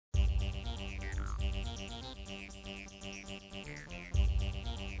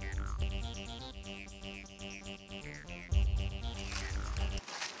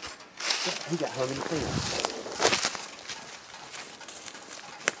He got hung in the fence.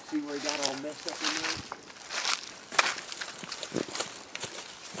 See where he got all messed up in there?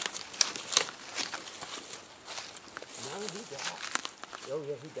 No, he died. Oh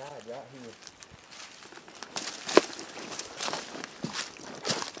yeah, he died right here.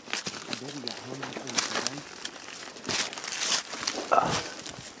 I bet he got hung in the fence, right?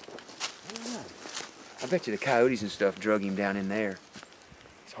 I don't know. I bet you the coyotes and stuff drug him down in there.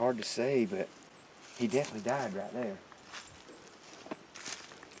 It's hard to say, but he definitely died right there.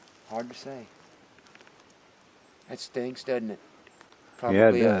 Hard to say. That stinks, doesn't it? Probably yeah,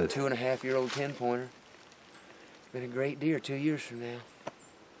 it does. A 2.5-year-old 10-pointer. Been a great deer 2 years from now.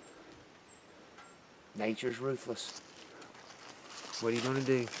 Nature's ruthless. What are you gonna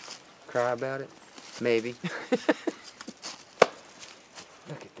do? Cry about it? Maybe. Look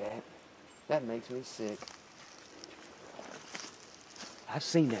at that. That makes me sick. I've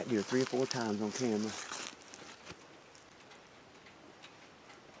seen that deer 3 or 4 times on camera.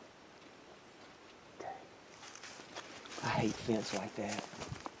 I hate fence like that.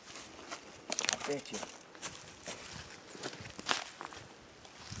 I bet you.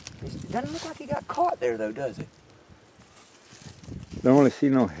 It doesn't look like he got caught there though, does it? Don't really see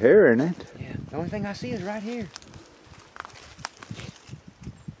no hair in it. Yeah, the only thing I see is right here.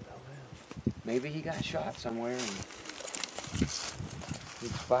 Oh well. Maybe he got shot somewhere and he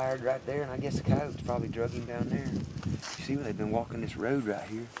expired right there, and I guess the coyotes probably drug him down there. You see where they've been walking this road right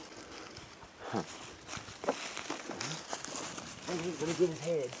here? Huh. He's gonna get his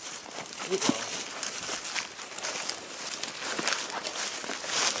head. Look at that.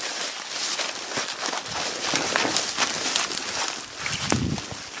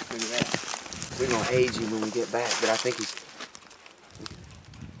 We're gonna age him when we get back, but I think he's...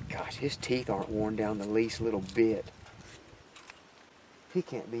 Gosh, his teeth aren't worn down the least little bit. He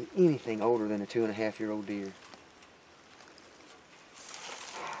can't be anything older than a 2.5-year-old deer.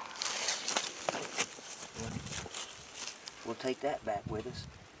 We'll take that back with us.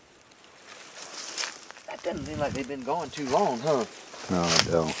 That doesn't seem like they've been gone too long, huh? No, it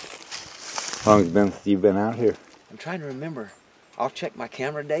don't. How long has it been since you've been out here? I'm trying to remember. I'll check my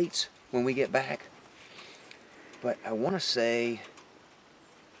camera dates when we get back. But I want to say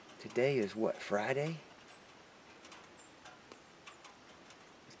today is what, Friday?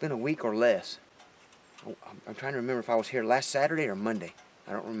 It's been a week or less. I'm trying to remember if I was here last Saturday or Monday.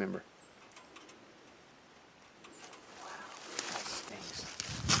 I don't remember. Wow, that stinks.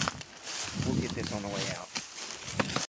 We'll get this on the way out.